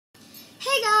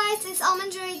guys, it's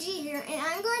Almond Joy G here, and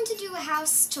I'm going to do a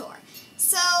house tour.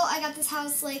 So I got this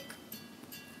house like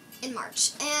in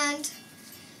March, and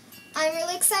I'm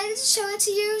really excited to show it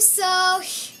to you. So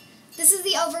this is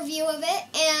the overview of it,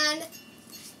 and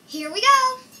here we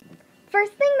go.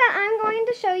 First thing that I'm going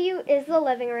to show you is the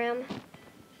living room.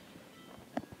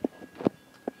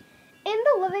 In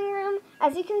the living room,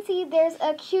 as you can see, there's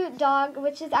a cute dog,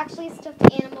 which is actually a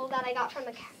stuffed animal that I got from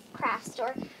a craft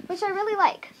store, which I really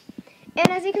like. And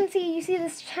as you can see, you see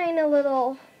this tiny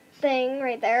little thing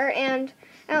right there, and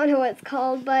I don't know what it's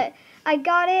called, but I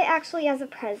got it actually as a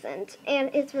present, and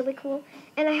it's really cool.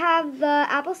 And I have the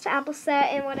Apples to Apples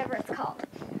set and whatever it's called.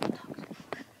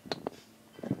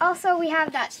 Also, we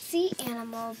have that sea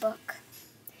animal book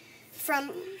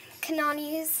from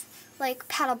Kanani's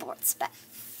paddleboard set.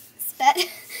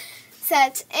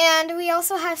 And we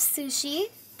also have sushi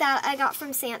that I got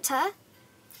from Santa,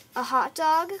 a hot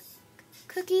dog,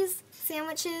 cookies,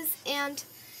 sandwiches, and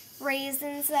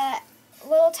raisins,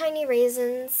 little tiny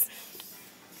raisins.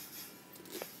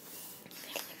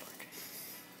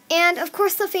 And of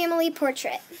course the family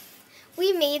portrait.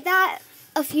 We made that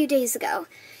a few days ago.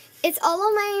 It's all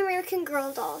of my American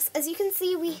Girl dolls. As you can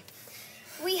see,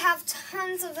 we have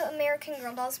tons of American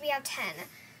Girl dolls. We have 10,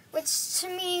 which to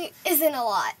me isn't a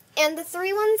lot. And the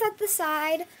 3 ones at the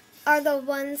side are the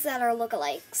ones that are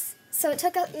lookalikes. So it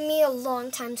took me a long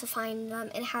time to find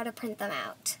them and how to print them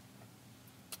out.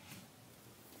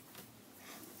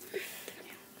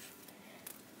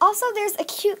 Also, there's a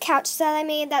cute couch that I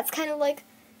made that's kind of like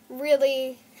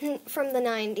really from the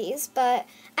 90s, but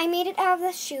I made it out of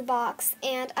the shoebox,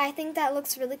 and I think that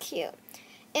looks really cute.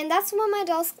 And that's one of my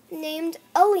dolls named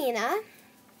Alina,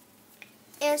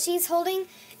 and she's holding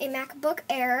a MacBook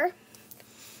Air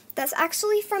that's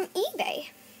actually from eBay.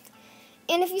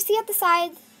 And if you see at the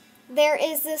side, there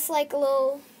is this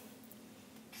little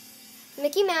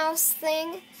Mickey Mouse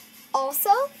thing.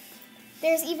 Also,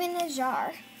 there's even a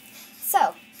jar.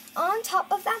 So, on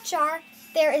top of that jar,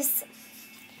 there's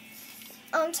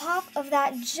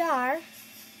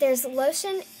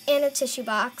lotion and a tissue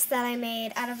box that I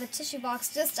made out of a tissue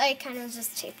box. I kind of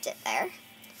just taped it there.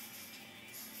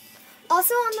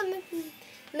 Also on the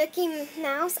Mickey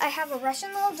Mouse, I have a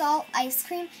Russian little doll, ice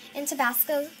cream, and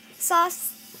Tabasco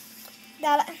sauce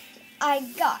that I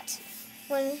got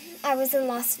when I was in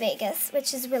Las Vegas,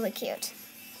 which is really cute.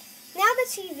 Now the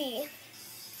TV.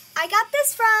 I got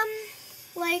this from,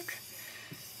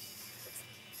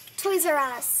 Toys R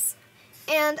Us.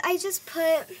 And I just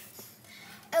put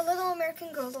a little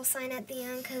American Girl doll sign at the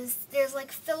end because there's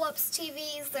Philips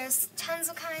TVs, there's tons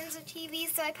of kinds of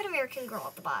TVs, so I put American Girl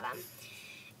at the bottom.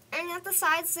 And at the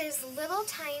sides, there's a little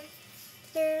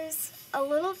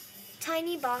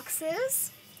tiny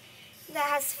boxes that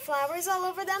has flowers all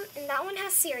over them, and that one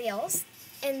has cereals,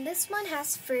 and this one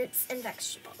has fruits and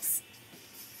vegetables.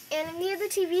 And near the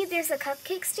TV, there's a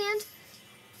cupcake stand,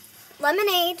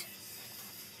 lemonade,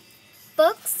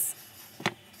 books,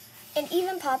 and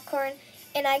even popcorn,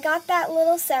 and I got that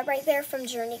little set right there from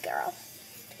Journey Girl.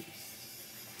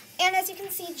 And as you can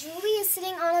see, Julie is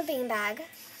sitting on a beanbag,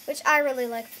 which I really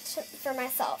like for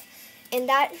myself, and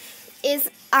that is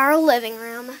our living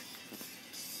room.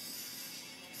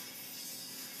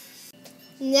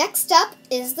 Next up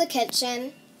is the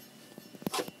kitchen.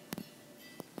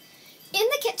 In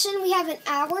the kitchen, we have an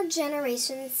Our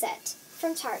Generation set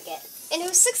from Target. And it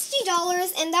was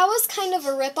 $60, and that was kind of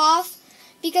a rip-off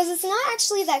because it's not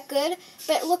actually that good,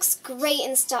 but it looks great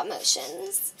in stop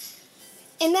motions.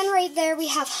 And then right there, we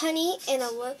have honey and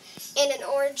an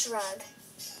orange rug.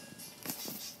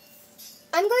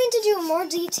 I'm going to do a more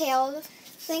detailed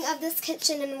thing of this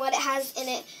kitchen and what it has in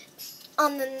it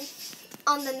on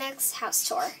the next house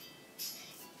tour.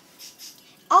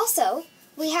 Also,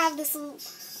 we have this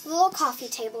little coffee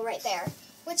table right there,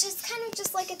 which is kind of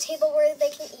just like a table where they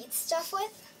can eat stuff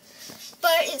with.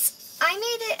 But I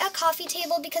made it a coffee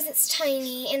table because it's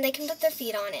tiny and they can put their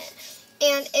feet on it.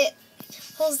 And it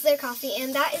holds their coffee,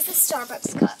 and that is a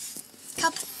Starbucks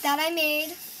cup that I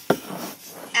made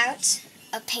out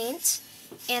of paint.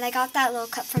 And I got that little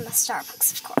cup from the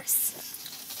Starbucks, of course.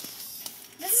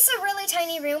 This is a really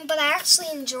tiny room, but I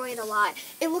actually enjoy it a lot.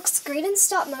 It looks great in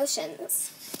stop motions.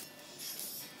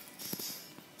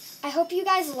 I hope you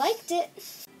guys liked it.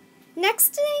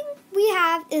 Next thing we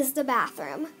have is the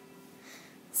bathroom.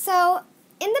 So,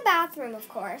 in the bathroom, of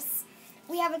course,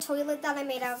 we have a toilet that I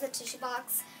made out of the tissue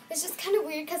box, which is kind of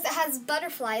weird because it has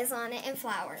butterflies on it and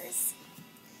flowers.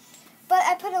 But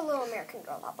I put a little American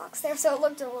Girl doll box there, so it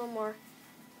looked a little more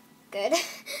good.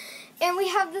 And we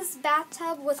have this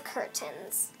bathtub with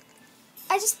curtains.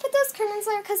 I just put those curtains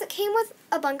there because it came with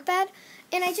a bunk bed,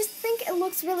 And I just think it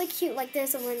looks really cute, like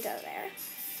there's a window there.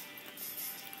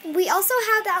 We also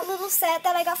have that little set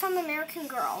that I got from American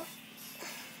Girl.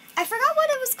 I forgot what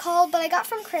it was called, but I got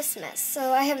from Christmas,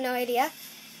 so I have no idea.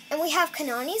 And we have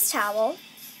Kanani's towel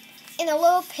and a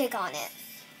little pig on it.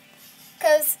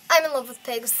 Because I'm in love with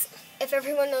pigs. If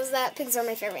everyone knows that, pigs are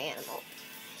my favorite animal.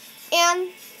 And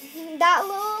that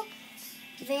little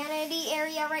vanity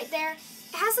area right there,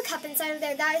 it has a cup inside of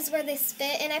there. That is where they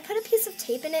spit, and I put a piece of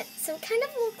tape in it, so it kind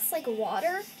of looks like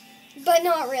water, but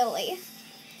not really.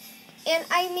 And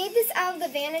I made this out of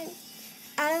that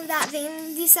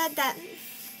vanity set, the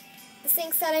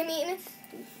sink set,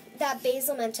 that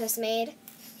Basil Mentos made.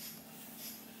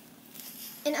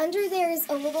 And under there is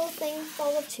a little thing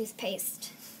full of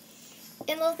toothpaste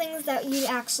and little things that you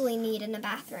actually need in a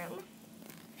bathroom.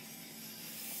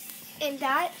 And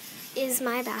that is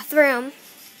my bathroom.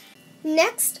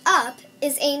 Next up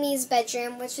is Amy's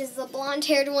bedroom, which is the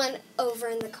blonde-haired one over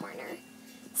in the corner.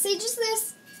 See,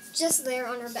 just there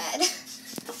on her bed.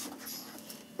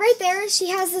 Right there, she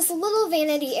has this little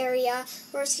vanity area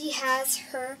where she has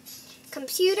her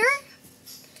computer,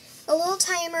 a little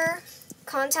timer,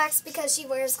 contacts because she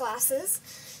wears glasses.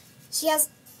 She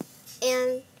also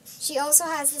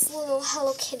has this little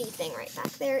Hello Kitty thing right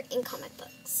back there in comic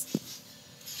books.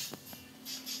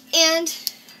 And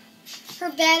her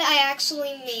bed I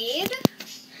actually made,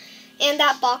 and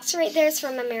that box right there is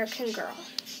from American Girl.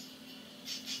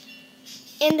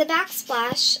 And the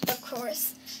backsplash, of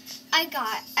course, I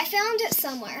found it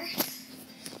somewhere.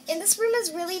 And this room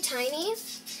is really tiny,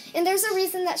 and there's a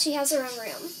reason that she has her own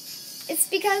room. It's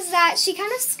because that she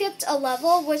kind of skipped a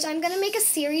level, which I'm going to make a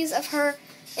series of her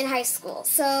in high school.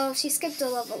 So she skipped a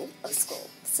level of school.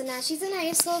 So now she's in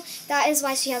high school. That is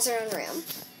why she has her own room.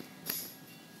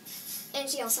 And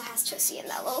she also has Toasty in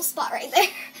that little spot right there.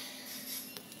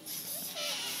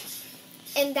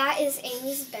 And that is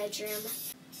Amy's bedroom.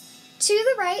 To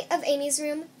the right of Amy's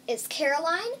room is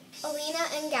Caroline, Alina,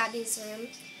 and Gabby's room.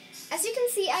 As you can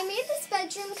see, I made this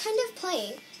bedroom kind of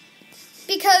plain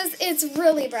because it's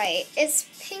really bright. It's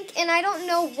pink, and I don't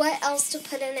know what else to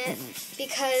put in it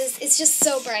because it's just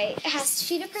so bright. It has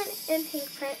cheetah print and pink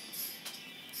print.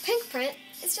 Pink print,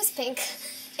 it's just pink.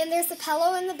 And there's a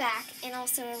pillow in the back and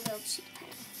also a little cheetah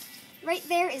print. Right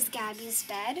there is Gabby's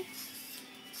bed,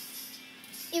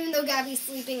 even though Gabby's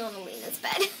sleeping on Alina's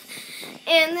bed.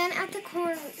 And then at the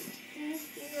corner,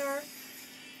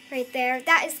 right there,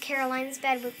 that is Caroline's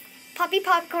bed with Puppy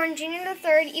Popcorn Jr.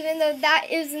 III, even though that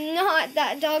is not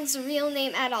that dog's real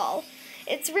name at all.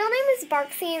 Its real name is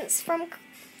Barksy, and it's from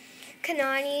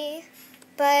Kanani,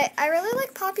 but I really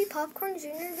like Puppy Popcorn Jr.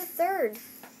 III.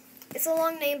 It's a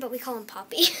long name, but we call him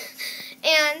Poppy.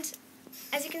 And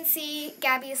as you can see,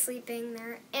 Gabby is sleeping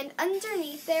there. And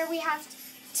underneath there, we have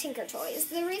Tinker Toys.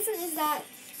 The reason is that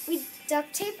we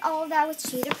duct taped all of that with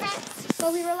cheetah print,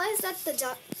 but we realized that the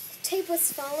duct tape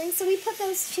was falling, so we put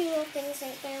those two little things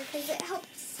right there because it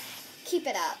helps keep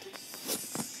it up.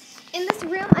 In this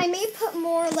room, I may put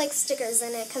more like stickers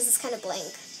in it because it's kind of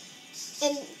blank.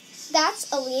 And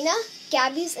that's Alina,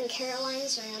 Gabby's, and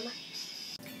Caroline's room.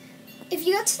 If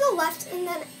you go to the left and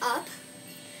then up,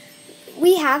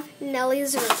 we have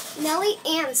Nellie's room. Nellie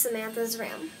and Samantha's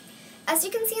room. As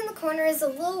you can see in the corner is a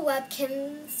little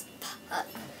Webkinz pup,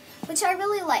 which I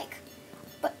really like,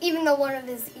 but even though one of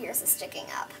his ears is sticking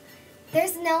up.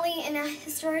 There's Nellie in a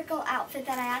historical outfit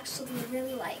that I actually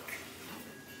really like.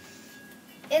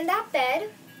 In that bed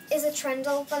is a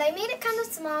trundle, but I made it kind of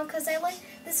small because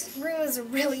this room is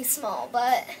really small,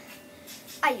 but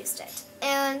I used it.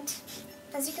 And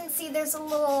as you can see, there's a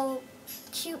little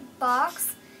cute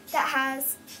box that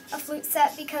has a flute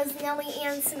set because Nellie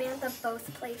and Samantha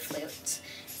both play flute.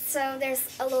 So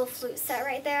there's a little flute set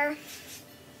right there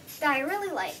that I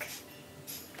really like.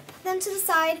 Then to the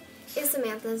side is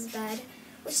Samantha's bed,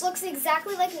 which looks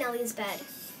exactly like Nellie's bed.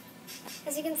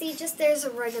 As you can see, there's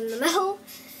a rug in the middle,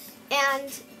 and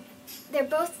they're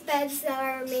both beds that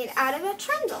are made out of a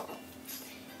trundle.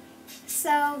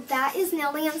 So that is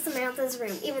Nellie and Samantha's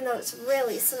room, even though it's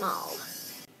really small.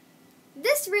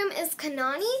 This room is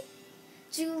Kanani,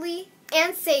 Julie,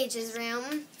 and Sage's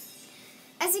room.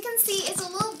 As you can see, it's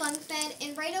a little bunk bed,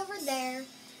 and right over there,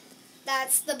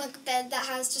 that's the bunk bed that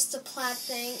has just a plaid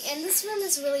thing. And this room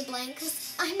is really blank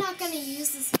because I'm not going to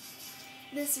use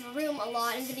this room a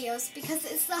lot in videos because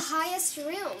it's the highest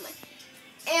room.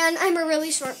 And I'm a really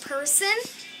short person,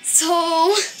 so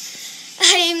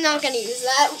I am not going to use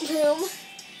that room.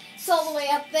 It's all the way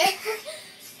up there.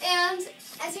 And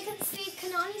as you can see,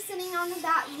 Kanani's sitting on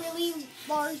that really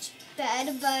large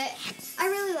bed, but I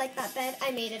really like that bed. I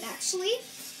made it actually.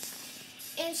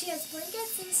 And she has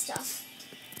blankets and stuff.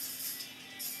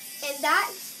 And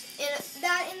that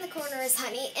in the corner is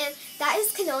Honey, and that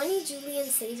is Kanani, Julie, and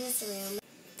Sage's room.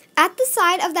 At the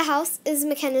side of the house is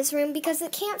McKenna's room because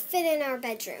it can't fit in our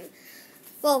bedroom.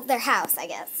 Well, their house, I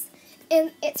guess.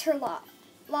 And it's her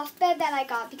loft bed that I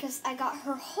got because I got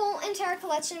her whole entire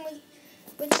collection,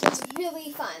 which was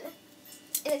really fun.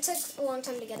 And it took a long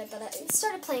time to get it, but I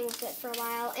started playing with it for a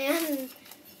while, and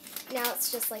now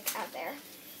it's just like out there.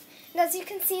 And as you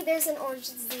can see, there's an orange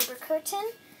zebra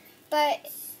curtain,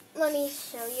 but let me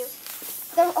show you.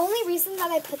 The only reason that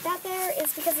I put that there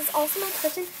is because it's also my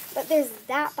curtain, but there's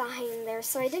that behind there,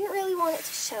 so I didn't really want it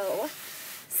to show.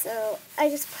 So I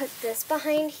just put this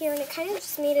behind here, and it kind of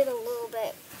just made it a little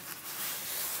bit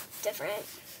different.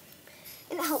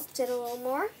 And it helped it a little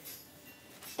more.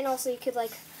 And also you could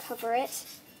like cover it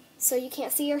so you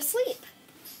can't see her sleep.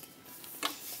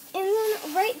 And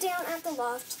then right down at the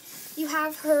loft, you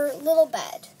have her little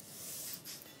bed.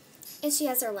 And she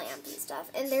has her lamp and stuff.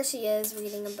 And there she is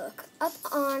reading a book up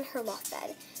on her loft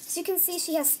bed. So you can see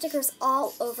she has stickers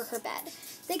all over her bed.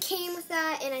 They came with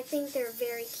that, and I think they're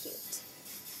very cute.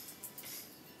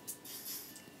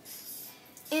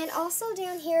 And also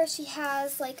down here she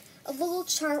has like a little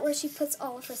chart where she puts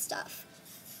all of her stuff.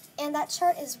 And that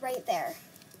chart is right there.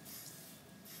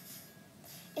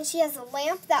 And she has a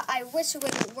lamp that I wish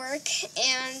would work,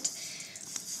 and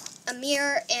a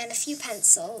mirror and a few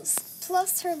pencils.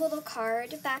 Plus her little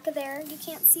card back there. You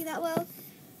can't see that well.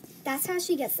 That's how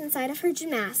she gets inside of her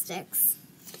gymnastics.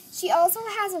 She also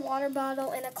has a water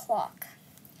bottle and a clock.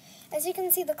 As you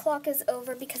can see, the clock is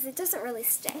over because it doesn't really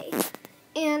stay.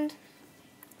 And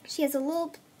she has a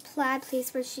little plaid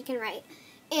place where she can write.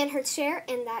 And her chair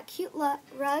and that cute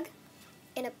rug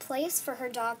and a place for her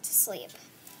dog to sleep.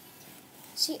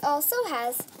 She also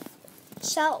has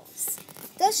shelves.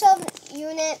 Those shelf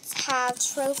units have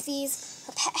trophies,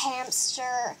 a pet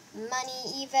hamster,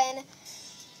 money even,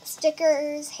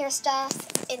 stickers, hair stuff,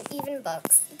 and even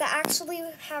books that actually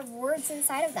have words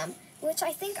inside of them, which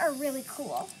I think are really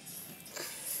cool.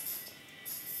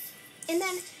 And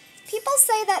then people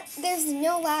say that there's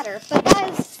no ladder, but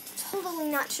that is totally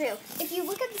not true. If you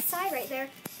look at the side right there,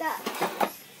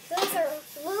 those are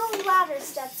little ladder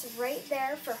steps right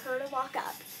there for her to walk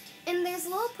up. And there's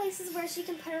little places where she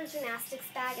can put her gymnastics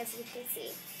bag, as you can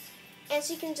see. And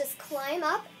she can just climb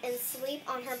up and sleep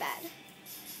on her bed.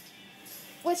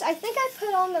 Which I think I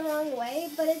put on the wrong way,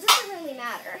 but it doesn't really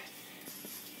matter.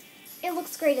 It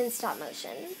looks great in stop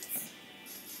motion.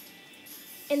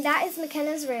 And that is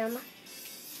McKenna's room.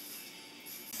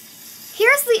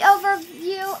 Here's the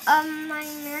overview of my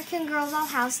American Girl doll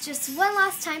house just one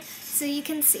last time so you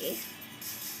can see.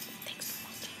 Thanks for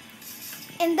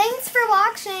watching. And thanks for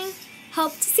watching.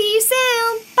 Hope to see you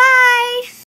soon. Bye!